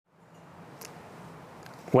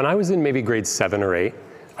When I was in maybe grade 7 or 8,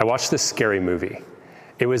 I watched this scary movie.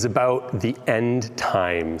 It was about the end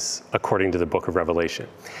times, according to the book of Revelation.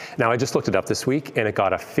 Now, I just looked it up this week, and it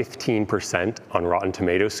got a 15% on Rotten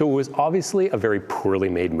Tomatoes, so it was obviously a very poorly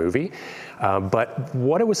made movie. But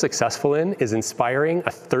what it was successful in is inspiring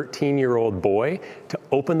a 13-year-old boy to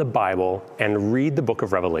open the Bible and read the book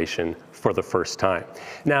of Revelation for the first time.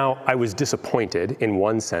 Now, I was disappointed in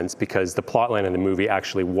one sense because the plotline of the movie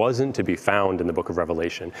actually wasn't to be found in the book of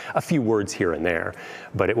Revelation. A few words here and there,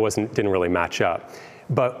 but it didn't really match up.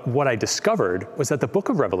 But what I discovered was that the book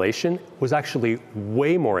of Revelation was actually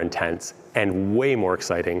way more intense and way more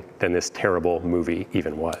exciting than this terrible movie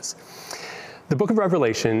even was. The book of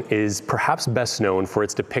Revelation is perhaps best known for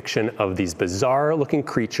its depiction of these bizarre-looking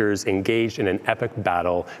creatures engaged in an epic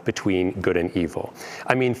battle between good and evil.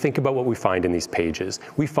 I mean, think about what we find in these pages.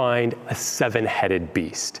 We find a 7-headed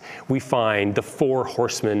beast. We find the 4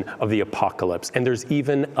 horsemen of the apocalypse, and there's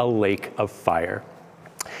even a lake of fire.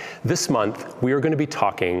 This month, we are going to be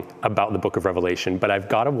talking about the book of Revelation, but I've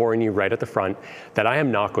got to warn you right at the front that I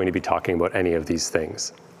am not going to be talking about any of these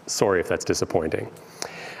things. Sorry if that's disappointing.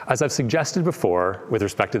 As I've suggested before, with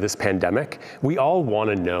respect to this pandemic, we all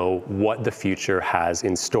want to know what the future has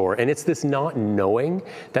in store. And it's this not knowing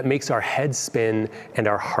that makes our heads spin and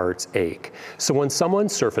our hearts ache. So when someone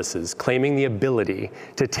surfaces claiming the ability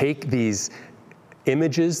to take these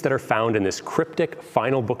images that are found in this cryptic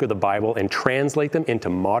final book of the Bible and translate them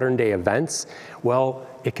into modern day events, well,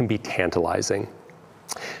 it can be tantalizing.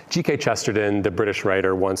 G.K. Chesterton, the British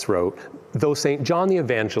writer, once wrote, "Though St. John the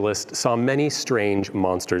Evangelist saw many strange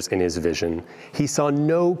monsters in his vision, he saw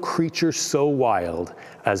no creature so wild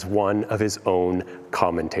as one of his own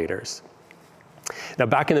commentators." Now,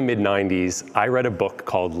 back in the mid-90s, I read a book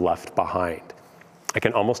called Left Behind. I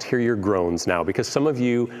can almost hear your groans now because some of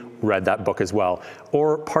you read that book as well,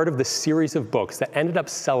 or part of the series of books that ended up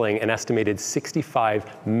selling an estimated 65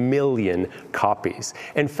 million copies.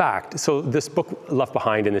 In fact, so this book Left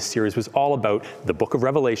Behind in this series was all about the book of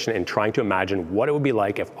Revelation and trying to imagine what it would be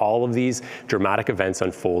like if all of these dramatic events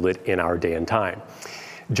unfolded in our day and time.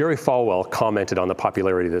 Jerry Falwell commented on the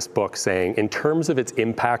popularity of this book, saying, "In terms of its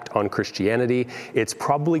impact on Christianity, it's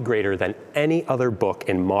probably greater than any other book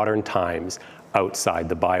in modern times outside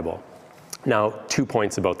the Bible." Now, 2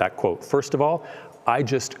 points about that quote. First of all, I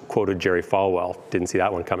just quoted Jerry Falwell. Didn't see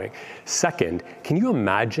that one coming. Second, can you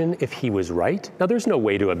imagine if he was right? Now, there's no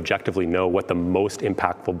way to objectively know what the most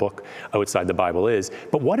impactful book outside the Bible is,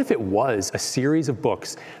 but what if it was a series of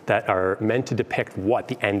books that are meant to depict what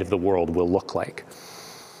the end of the world will look like?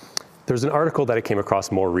 There's an article that I came across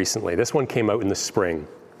more recently. This one came out in the spring.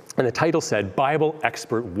 And the title said, "Bible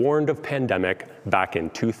Expert Warned of Pandemic Back in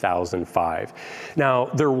 2005. Now,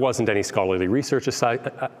 there wasn't any scholarly research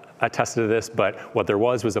attested to this, but what there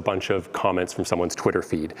was a bunch of comments from someone's Twitter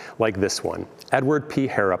feed, like this one. Edward P.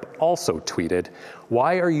 Harrop also tweeted,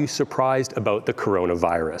 "Why are you surprised about the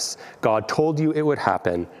coronavirus? God told you it would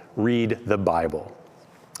happen. Read the Bible."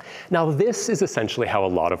 Now, this is essentially how a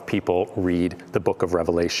lot of people read the book of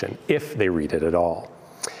Revelation, if they read it at all.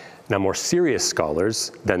 Now, more serious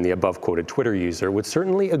scholars than the above-quoted Twitter user would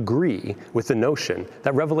certainly agree with the notion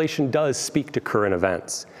that Revelation does speak to current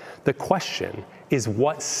events. The question is,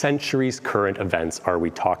 what century's current events are we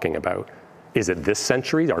talking about? Is it this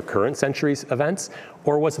century, our current century's events,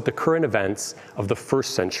 or was it the current events of the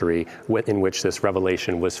first century in which this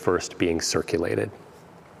revelation was first being circulated?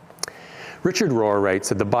 Richard Rohr writes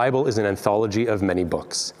that the Bible is an anthology of many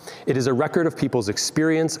books. It is a record of people's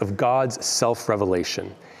experience of God's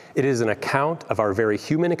self-revelation. It is an account of our very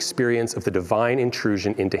human experience of the divine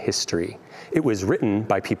intrusion into history. It was written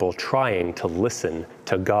by people trying to listen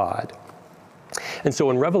to God. And so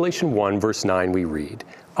in Revelation 1, verse 9, we read,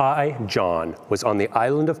 "I, John, was on the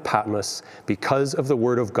island of Patmos because of the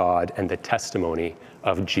word of God and the testimony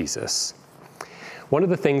of Jesus." One of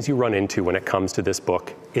the things you run into when it comes to this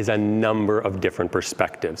book is a number of different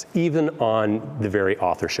perspectives, even on the very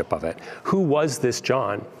authorship of it. Who was this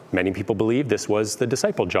John? Many people believe this was the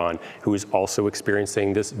disciple John, who is also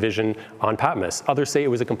experiencing this vision on Patmos. Others say it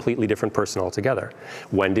was a completely different person altogether.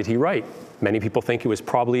 When did he write? Many people think it was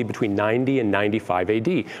probably between 90 and 95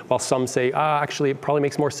 AD, while some say, actually, it probably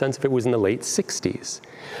makes more sense if it was in the late 60s.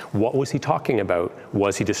 What was he talking about?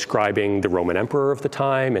 Was he describing the Roman emperor of the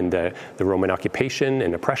time and the Roman occupation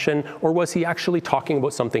and oppression, or was he actually talking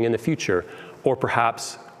about something in the future, or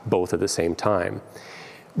perhaps both at the same time?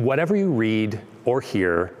 Whatever you read or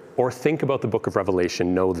hear or think about the book of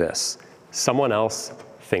Revelation, know this: someone else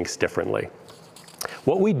thinks differently.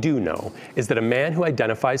 What we do know is that a man who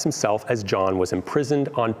identifies himself as John was imprisoned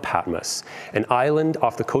on Patmos, an island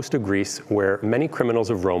off the coast of Greece where many criminals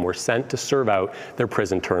of Rome were sent to serve out their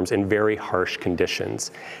prison terms in very harsh conditions.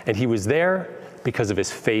 And he was there because of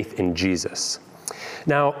his faith in Jesus.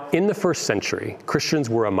 Now, in the first century, Christians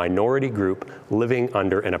were a minority group living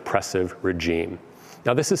under an oppressive regime.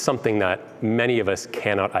 Now, this is something that many of us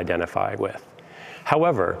cannot identify with.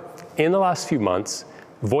 However, in the last few months,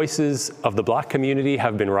 voices of the Black community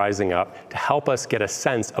have been rising up to help us get a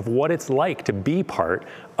sense of what it's like to be part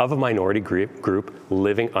of a minority group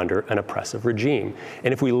living under an oppressive regime.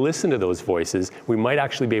 And if we listen to those voices, we might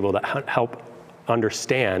actually be able to help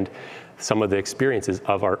understand some of the experiences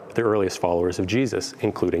of the earliest followers of Jesus,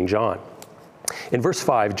 including John. In verse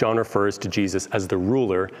 5, John refers to Jesus as the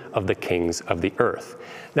ruler of the kings of the earth.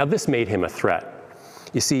 Now, this made him a threat.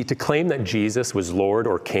 You see, to claim that Jesus was Lord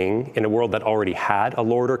or King in a world that already had a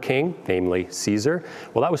Lord or King, namely Caesar,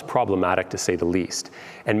 well, that was problematic to say the least.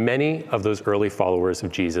 And many of those early followers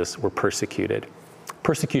of Jesus were persecuted.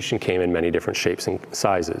 Persecution came in many different shapes and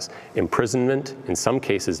sizes. Imprisonment, in some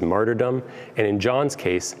cases martyrdom, and in John's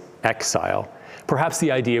case, exile. Perhaps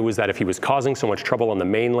the idea was that if he was causing so much trouble on the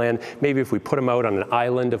mainland, maybe if we put him out on an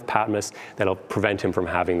island of Patmos, that'll prevent him from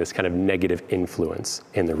having this kind of negative influence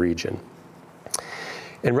in the region.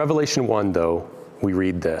 In Revelation 1, though, we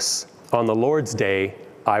read this: "On the Lord's day,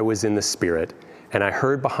 I was in the Spirit, and I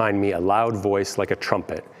heard behind me a loud voice like a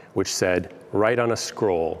trumpet, which said, 'Write on a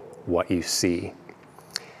scroll what you see.'"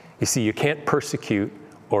 You see, you can't persecute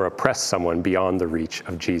or oppress someone beyond the reach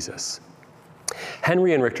of Jesus.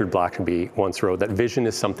 Henry and Richard Blackaby once wrote that vision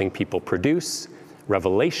is something people produce,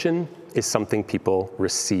 revelation is something people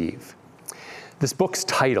receive. This book's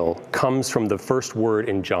title comes from the first word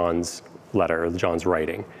in John's letter, or John's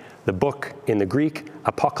writing. The book in the Greek,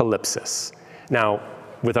 apocalypsis. Now,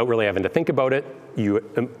 without really having to think about it, you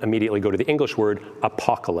immediately go to the English word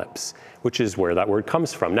apocalypse, which is where that word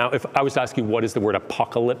comes from. Now, if I was to ask you what does the word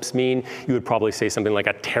apocalypse mean, you would probably say something like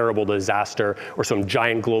a terrible disaster or some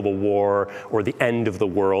giant global war or the end of the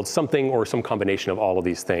world, something or some combination of all of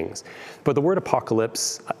these things. But the word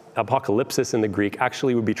apocalypsis in the Greek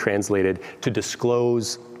actually would be translated to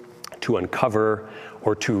disclose, to uncover,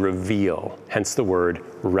 or to reveal, hence the word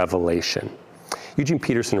revelation. Eugene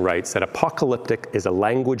Peterson writes that apocalyptic is a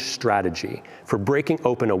language strategy for breaking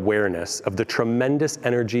open awareness of the tremendous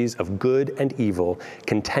energies of good and evil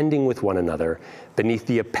contending with one another beneath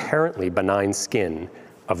the apparently benign skin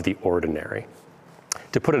of the ordinary.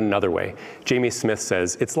 To put it another way, Jamie Smith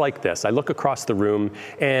says, it's like this. I look across the room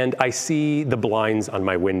and I see the blinds on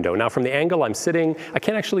my window. Now, from the angle I'm sitting, I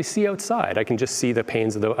can't actually see outside. I can just see the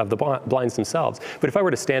panes of the blinds themselves. But if I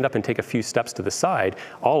were to stand up and take a few steps to the side,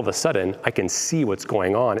 all of a sudden, I can see what's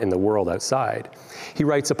going on in the world outside. He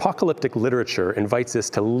writes, apocalyptic literature invites us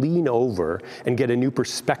to lean over and get a new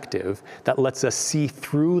perspective that lets us see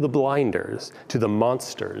through the blinders to the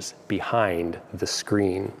monsters behind the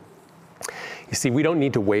screen. You see, we don't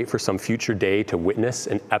need to wait for some future day to witness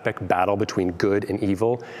an epic battle between good and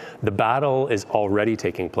evil. The battle is already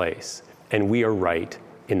taking place, and we are right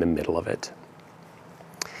in the middle of it.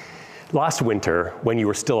 Last winter, when you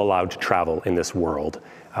were still allowed to travel in this world,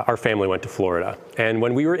 our family went to Florida. And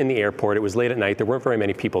when we were in the airport, it was late at night, there weren't very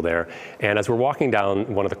many people there. And as we're walking down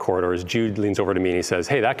one of the corridors, Jude leans over to me and he says,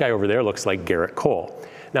 "Hey, that guy over there looks like Gerrit Cole."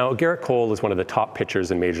 Now, Gerrit Cole is one of the top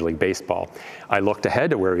pitchers in Major League Baseball. I looked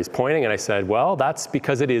ahead to where he's pointing and I said, well, that's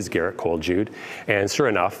because it is Gerrit Cole, Jude. And sure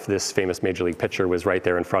enough, this famous Major League pitcher was right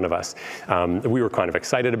there in front of us. We were kind of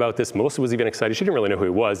excited about this. Melissa was even excited. She didn't really know who he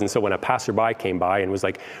was. And so when a passerby came by and was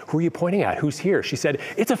like, "Who are you pointing at? Who's here?" She said,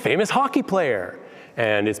 "It's a famous hockey player."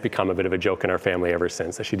 And it's become a bit of a joke in our family ever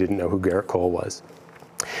since that she didn't know who Gerrit Cole was.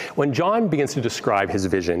 When John begins to describe his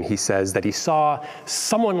vision, he says that he saw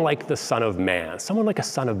someone like the Son of Man, someone like a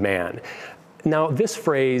Son of Man. Now, this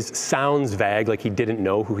phrase sounds vague, like he didn't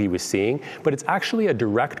know who he was seeing, but it's actually a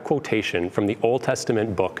direct quotation from the Old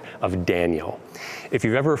Testament book of Daniel. If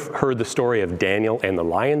you've ever heard the story of Daniel and the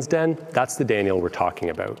lion's den, that's the Daniel we're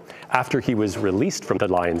talking about. After he was released from the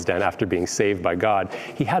lion's den, after being saved by God,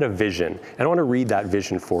 he had a vision. And I want to read that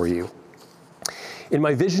vision for you. "In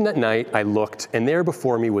my vision at night I looked, and there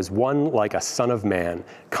before me was one like a Son of Man,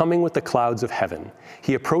 coming with the clouds of heaven.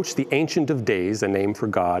 He approached the Ancient of Days, a name for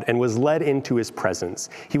God, and was led into his presence.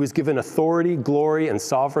 He was given authority, glory, and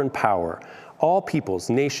sovereign power. All peoples,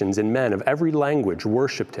 nations, and men of every language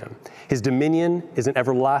worshipped him. His dominion is an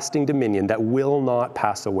everlasting dominion that will not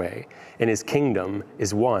pass away, and his kingdom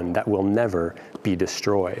is one that will never be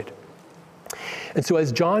destroyed." And so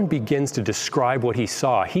as John begins to describe what he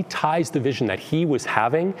saw, he ties the vision that he was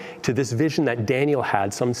having to this vision that Daniel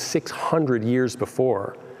had some 600 years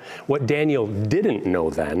before. What Daniel didn't know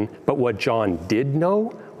then, but what John did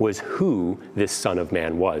know, was who this Son of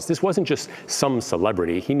Man was. This wasn't just some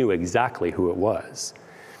celebrity. He knew exactly who it was.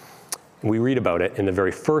 We read about it in the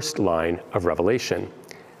very first line of Revelation.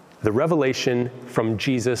 The revelation from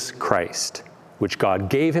Jesus Christ, which God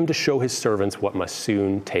gave him to show his servants what must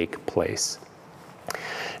soon take place.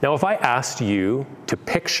 Now, if I asked you to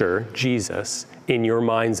picture Jesus in your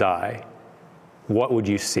mind's eye, what would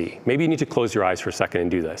you see? Maybe you need to close your eyes for a second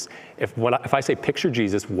and do this. If I say picture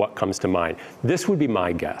Jesus, what comes to mind? This would be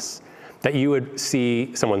my guess, that you would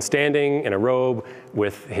see someone standing in a robe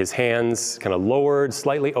with his hands kind of lowered,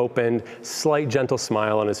 slightly opened, slight gentle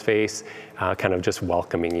smile on his face, kind of just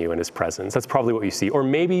welcoming you in his presence. That's probably what you see. Or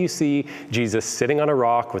maybe you see Jesus sitting on a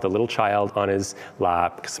rock with a little child on his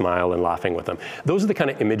lap, smile and laughing with him. Those are the kind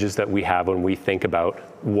of images that we have when we think about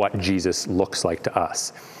what Jesus looks like to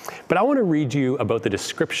us. But I want to read you about the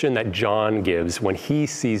description that John gives when he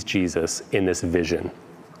sees Jesus in this vision.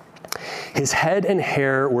 His head and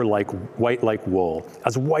hair were like white like wool,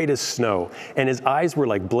 as white as snow, and his eyes were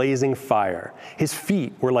like blazing fire. His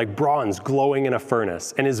feet were like bronze glowing in a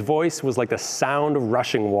furnace, and his voice was like the sound of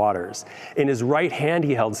rushing waters. In his right hand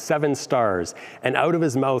he held 7 stars, and out of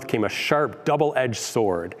his mouth came a sharp double-edged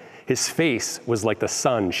sword. His face was like the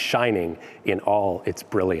sun shining in all its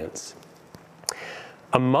brilliance.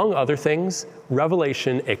 Among other things,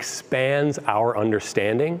 Revelation expands our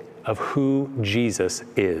understanding of who Jesus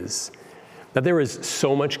is. Now, there is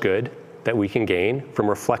so much good that we can gain from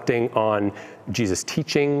reflecting on Jesus'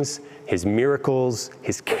 teachings, his miracles,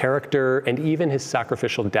 his character, and even his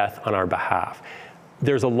sacrificial death on our behalf.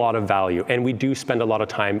 There's a lot of value, and we do spend a lot of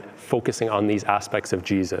time focusing on these aspects of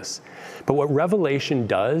Jesus. But what Revelation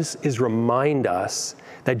does is remind us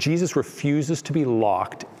that Jesus refuses to be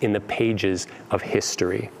locked in the pages of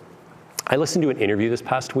history. I listened to an interview this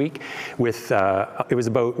past week with, it was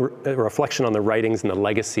about a reflection on the writings and the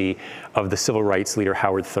legacy of the civil rights leader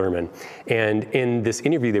Howard Thurman. And in this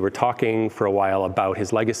interview, they were talking for a while about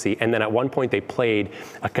his legacy. And then at one point they played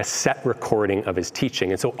a cassette recording of his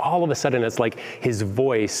teaching. And so all of a sudden it's like his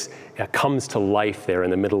voice comes to life there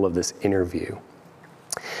in the middle of this interview.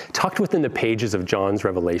 Tucked within the pages of John's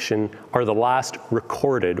Revelation are the last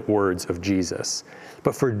recorded words of Jesus.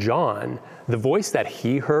 But for John, the voice that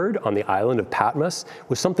he heard on the island of Patmos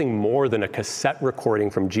was something more than a cassette recording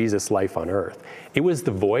from Jesus' life on earth. It was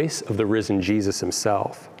the voice of the risen Jesus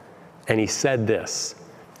himself. And he said this,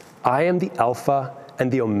 "I am the Alpha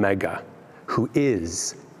and the Omega, who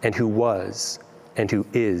is and who was and who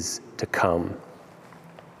is to come."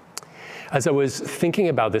 As I was thinking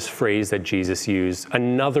about this phrase that Jesus used,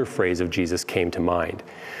 another phrase of Jesus came to mind.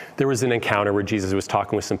 There was an encounter where Jesus was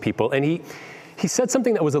talking with some people, and he said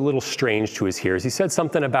something that was a little strange to his hearers. He said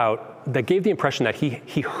something that gave the impression that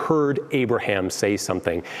he heard Abraham say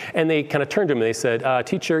something. And they kind of turned to him and they said,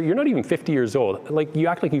 "Teacher, you're not even 50 years old. Like, you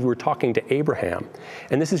act like you were talking to Abraham."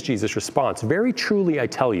 And this is Jesus' response. "Very truly I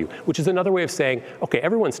tell you," which is another way of saying, okay,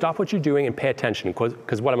 everyone stop what you're doing and pay attention,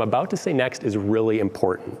 because what I'm about to say next is really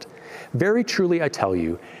important. "Very truly I tell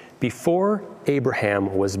you, before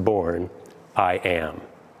Abraham was born, I am."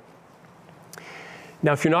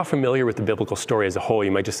 Now, if you're not familiar with the biblical story as a whole, you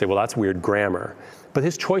might just say, well, that's weird grammar. But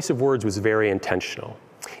his choice of words was very intentional.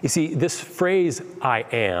 You see, this phrase, "I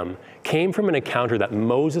am," came from an encounter that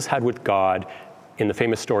Moses had with God in the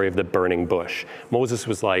famous story of the burning bush. Moses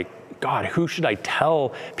was like, "God, who should I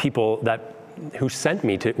tell people who sent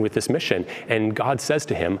me with this mission?" And God says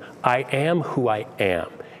to him, "I am who I am."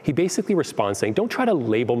 He basically responds saying, don't try to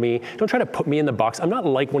label me, don't try to put me in the box. I'm not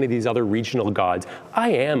like one of these other regional gods. I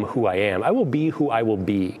am who I am. I will be who I will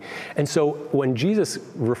be. And so when Jesus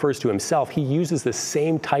refers to himself, he uses the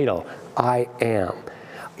same title, I am.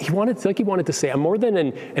 He wanted to say, I'm more than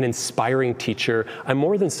an inspiring teacher. I'm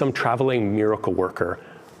more than some traveling miracle worker.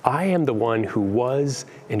 I am the one who was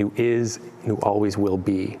and who is and who always will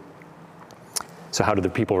be. So how did the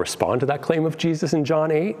people respond to that claim of Jesus in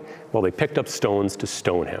John 8? Well, they picked up stones to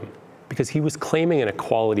stone him because he was claiming an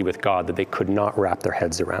equality with God that they could not wrap their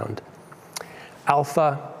heads around.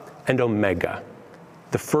 Alpha and Omega,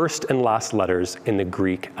 the first and last letters in the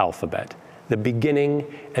Greek alphabet, the beginning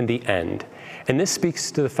and the end. And this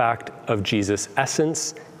speaks to the fact of Jesus'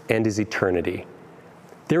 essence and his eternity.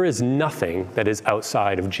 There is nothing that is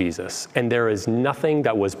outside of Jesus, and there is nothing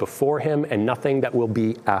that was before him and nothing that will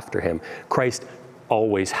be after him. Christ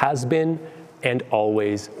always has been and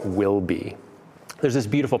always will be. There's this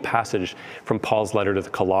beautiful passage from Paul's letter to the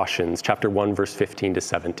Colossians, chapter 1, verse 15 to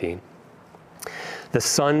 17. The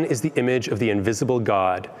Son is the image of the invisible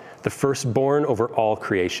God, the firstborn over all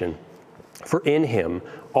creation. For in him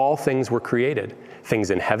all things were created, things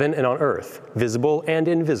in heaven and on earth, visible and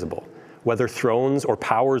invisible, whether thrones or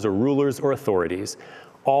powers or rulers or authorities.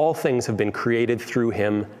 All things have been created through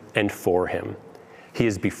him and for him. He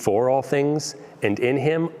is before all things, and in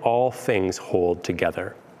him all things hold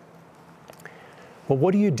together. Well,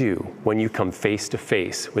 what do you do when you come face to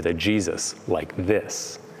face with a Jesus like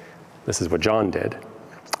this? This is what John did.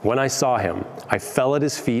 When I saw him, I fell at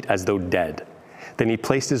his feet as though dead. Then he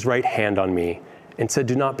placed his right hand on me and said,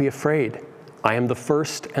 "Do not be afraid. I am the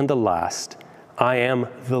first and the last. I am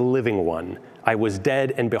the living one. I was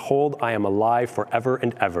dead, and behold, I am alive forever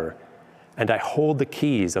and ever. And I hold the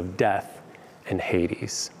keys of death and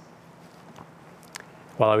Hades."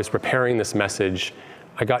 While I was preparing this message,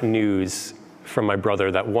 I got news from my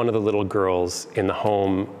brother that one of the little girls in the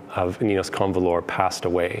home of Ninos Convalor passed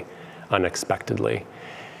away unexpectedly.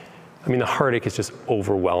 I mean, the heartache is just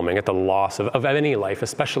overwhelming at the loss of any life,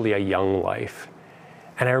 especially a young life.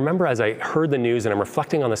 And I remember as I heard the news and I'm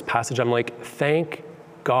reflecting on this passage, I'm like, thank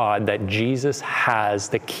God that Jesus has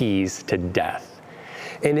the keys to death.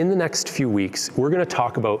 And in the next few weeks, we're going to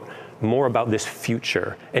talk more about this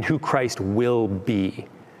future and who Christ will be.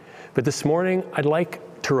 But this morning, I'd like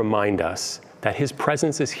to remind us that his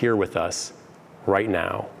presence is here with us right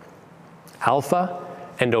now. Alpha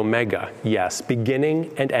and Omega, yes,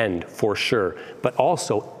 beginning and end for sure, but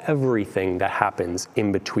also everything that happens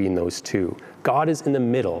in between those two. God is in the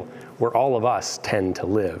middle where all of us tend to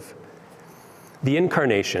live. The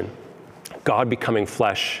incarnation, God becoming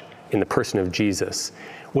flesh in the person of Jesus,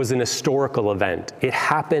 was an historical event. It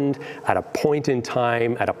happened at a point in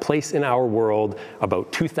time, at a place in our world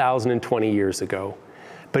about 2,020 years ago.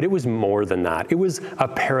 But it was more than that. It was a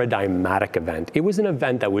paradigmatic event. It was an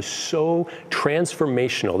event that was so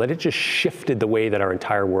transformational that it just shifted the way that our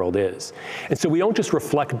entire world is. And so we don't just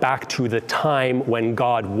reflect back to the time when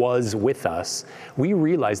God was with us. We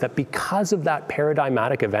realize that because of that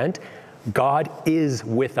paradigmatic event, God is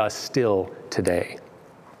with us still today.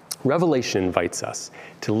 Revelation invites us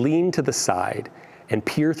to lean to the side and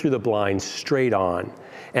peer through the blinds straight on.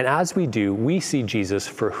 And as we do, we see Jesus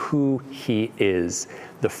for who he is,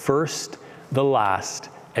 the first, the last,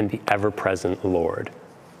 and the ever-present Lord.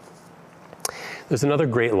 There's another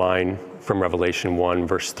great line from Revelation 1,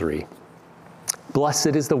 verse 3.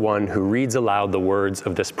 "Blessed is the one who reads aloud the words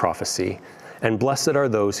of this prophecy, and blessed are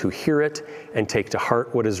those who hear it and take to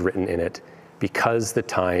heart what is written in it, because the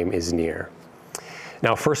time is near."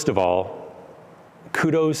 Now, first of all,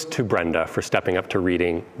 kudos to Brenda for stepping up to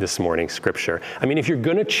reading this morning's scripture. I mean, if you're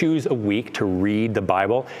going to choose a week to read the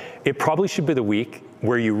Bible, it probably should be the week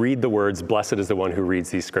where you read the words, "Blessed is the one who reads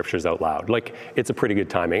these scriptures out loud." Like, it's a pretty good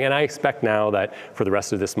timing. And I expect now that for the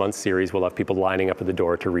rest of this month's series, we'll have people lining up at the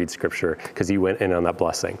door to read scripture because you went in on that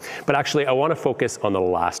blessing. But actually, I want to focus on the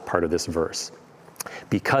last part of this verse,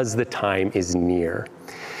 because the time is near.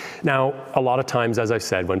 Now, a lot of times, as I've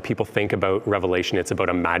said, when people think about Revelation, it's about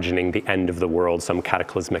imagining the end of the world, some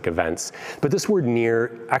cataclysmic events. But this word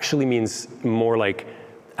near actually means more like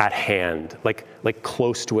at hand, like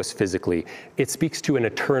close to us physically. It speaks to an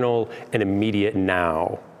eternal and immediate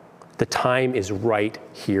now. The time is right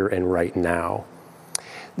here and right now.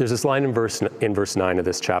 There's this line in verse 9 of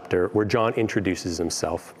this chapter where John introduces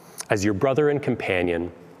himself as your brother and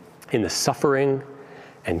companion in the suffering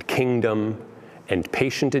and kingdom and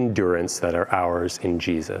patient endurance that are ours in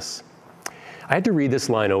Jesus. I had to read this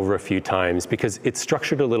line over a few times because it's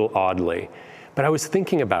structured a little oddly, but I was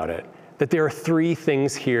thinking about it, that there are three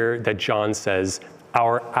things here that John says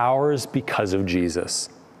are ours because of Jesus: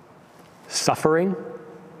 suffering,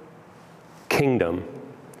 kingdom,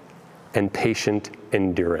 and patient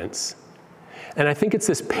endurance. And I think it's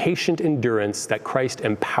this patient endurance that Christ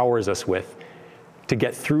empowers us with to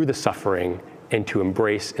get through the suffering and to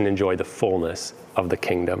embrace and enjoy the fullness of the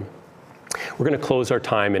kingdom. We're going to close our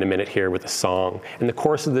time in a minute here with a song. And the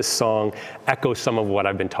chorus of this song echoes some of what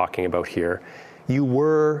I've been talking about here. You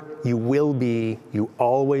were, you will be, you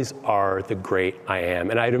always are the great I am.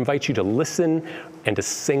 And I'd invite you to listen and to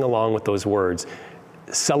sing along with those words,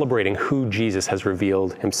 celebrating who Jesus has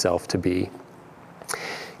revealed himself to be.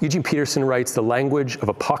 Eugene Peterson writes, "The language of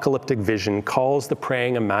apocalyptic vision calls the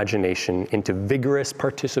praying imagination into vigorous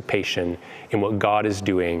participation in what God is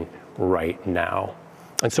doing right now."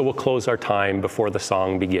 And so we'll close our time before the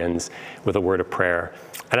song begins with a word of prayer.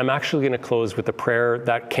 And I'm actually going to close with the prayer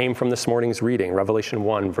that came from this morning's reading, Revelation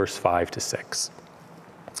 1, verse 5 to 6.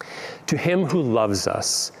 "To him who loves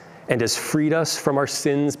us and has freed us from our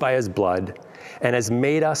sins by his blood, and has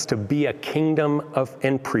made us to be a kingdom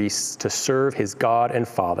and priests to serve his God and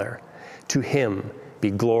Father. To him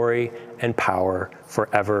be glory and power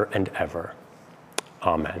forever and ever.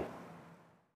 Amen.